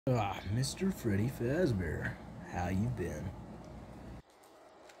Mr. Freddy Fazbear, how you been?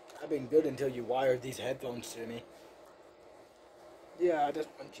 I've been good until you wired these headphones to me. Yeah, I just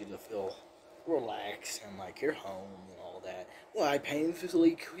want you to feel relaxed and like you're home and all that. Well, I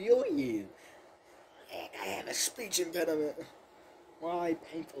painfully kill you. I have a speech impediment. Well, I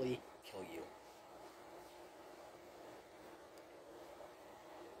painfully kill you.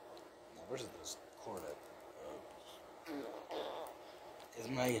 Now, where's this cord at? Is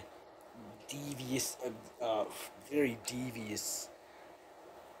my devious, very devious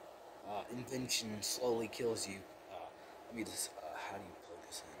invention slowly kills you. Let me just, how do you plug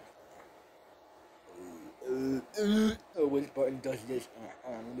this in? Oh, which button does this?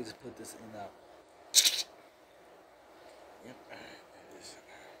 Let me just put this in now. Yep.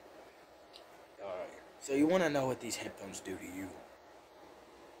 Alright. So you want to know what these headphones do to you?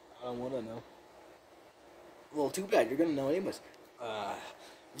 I don't want to know. Well, too bad. You're going to know anyways.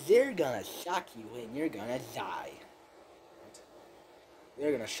 They're going to shock you and you're going to die.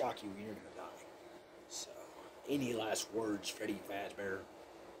 They're going to shock you and you're going to die. So, any last words, Freddy Fazbear?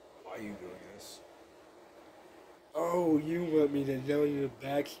 Why are you doing this? Oh, you want me to know your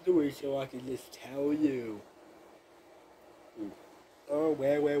backstory so I can just tell you. Ooh. Oh,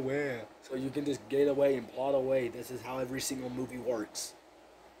 where? So you can just get away and plot away. This is how every single movie works.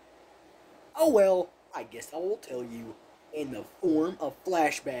 Oh well, I guess I will tell you in the form of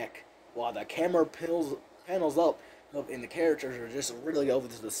flashback. While the camera panels up and the characters are just really over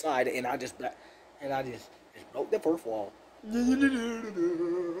to the side, and I just broke the fourth wall. Get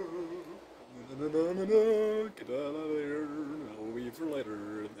out of there. I'll leave for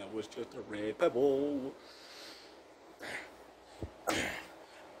later. That was just a red pebble. I'm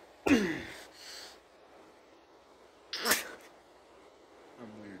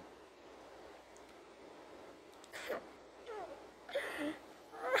weird.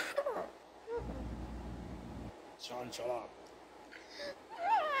 Sean, shut up.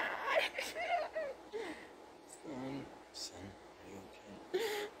 Son, are you okay?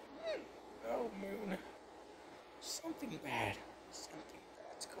 Oh, Moon. Something bad's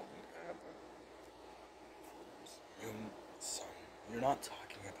going to happen. Moon, son, you're not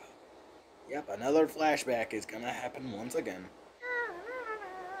talking about. Yep, another flashback is gonna happen once again.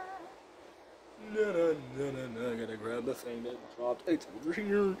 No, I gotta grab the thing that dropped. It's over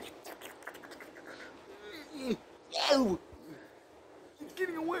here. No! It's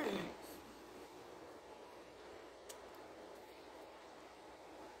getting away!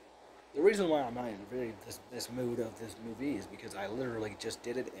 The reason why I'm not in this mood of this movie is because I literally just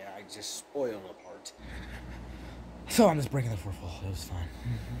did it and I just spoiled a part. So I'm just breaking the fourth wall. It was fine.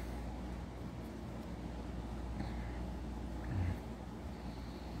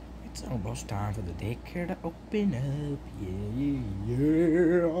 It's almost time for the daycare to open up.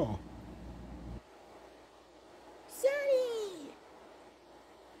 Yeah. Sonny!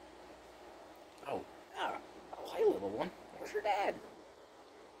 Oh, hey little one. Where's your dad?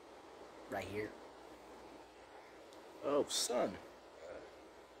 Right here. Oh, son.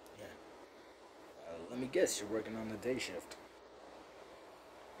 Yeah. Let me guess, you're working on the day shift.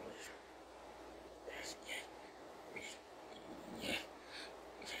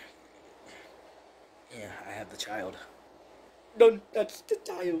 Yeah, I have the child. Don't touch the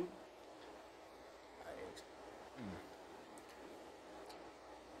child.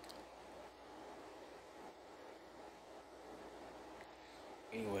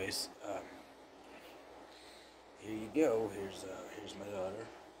 Anyways, here you go. Here's my daughter.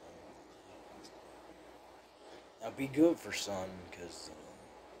 Now be good for son, cause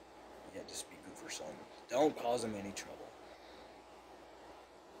yeah, just be good for son. Don't cause him any trouble.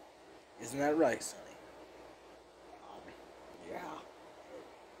 Isn't that right, Sonny? Yeah.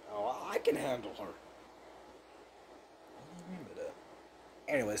 Oh, I can handle her. What do you mean by that?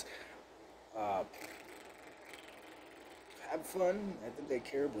 Anyways, uh, have fun at the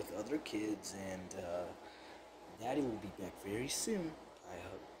daycare with other kids, and Daddy will be back very soon. I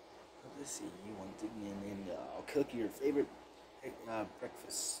hope to see you once again, and I'll cook your favorite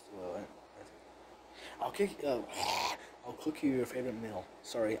breakfast. I'll cook. I'll cook you your favorite meal.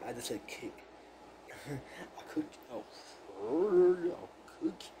 Sorry, I just said kick. I'll cook. Oh, I'll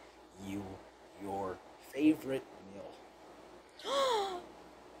cook you your favorite meal.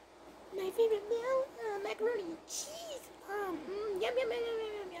 My favorite meal? Macaroni and cheese. Yum, yum, yum,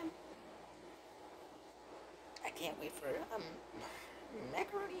 yum, yum. I can't wait for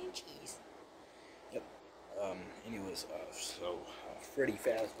macaroni and cheese. Yep. Anyways, Freddy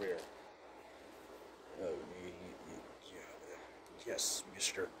Fazbear. Yes,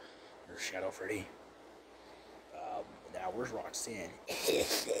 Mr. Shadow Freddy. now where's Roxanne?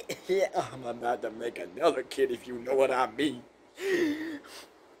 I'm about to make another kid if you know what I mean.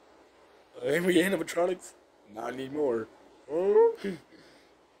 Ain't we animatronics? Not anymore. Okay.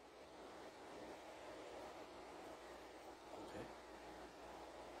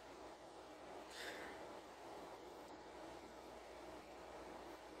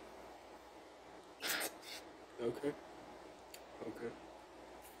 Okay. Okay.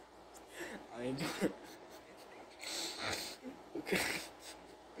 I ain't gonna. Okay.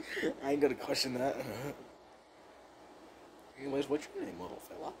 I ain't gonna question that. Anyways, what's your name, little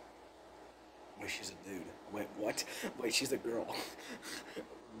fella? Wait, she's a dude. Wait, what? Wait, she's a girl.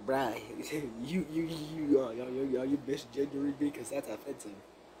 Right. You misgendering me because that's offensive.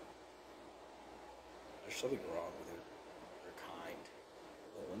 There's something wrong with her kind.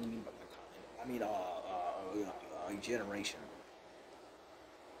 What do you mean by my kind? I mean, generation.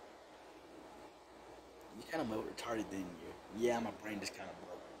 You kind of retarded, didn't you? Yeah, my brain just kind of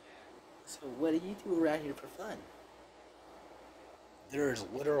broke. So what do you do around here for fun? There's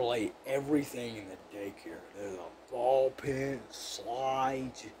literally everything in the daycare. There's a ball pit,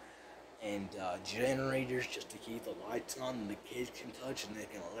 slides, and generators just to keep the lights on and the kids can touch and they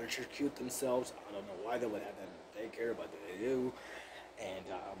can electrocute themselves. I don't know why they would have that in the daycare, but they do. And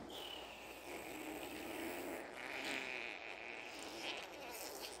I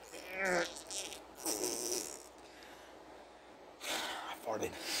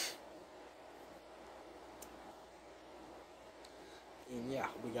farted. And yeah,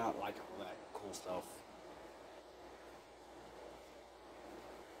 we got like all that cool stuff.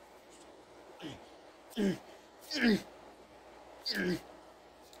 Yeah.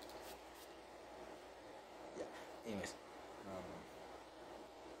 Anyways,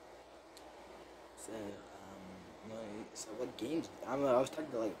 so what games? I was talking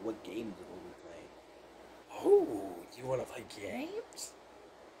about like what games will we play? Oh, you want to play games?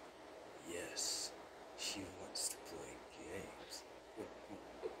 Yes, she wants to play games.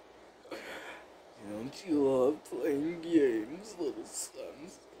 Don't you love playing games, little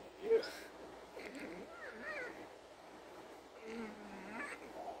sons? Yeah.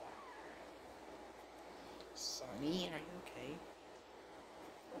 Sonny, are you okay?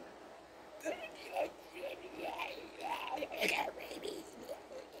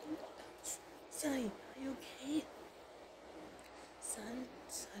 Sonny, are you okay? Son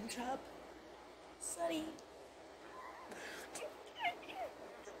drop? Sonny.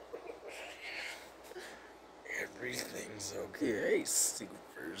 Everything's okay,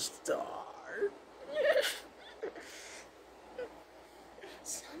 superstar.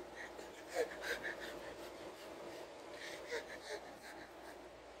 Son.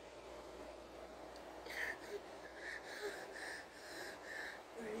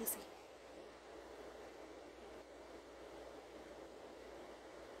 Where is he?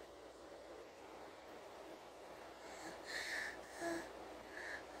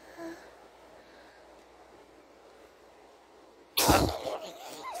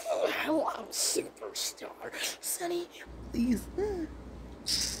 Hello, superstar. Sonny, please.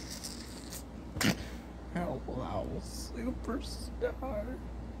 Hello, superstar.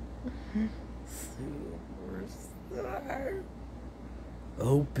 Superstar.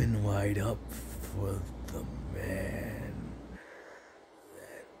 Open wide up for the man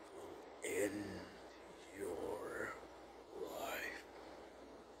that will end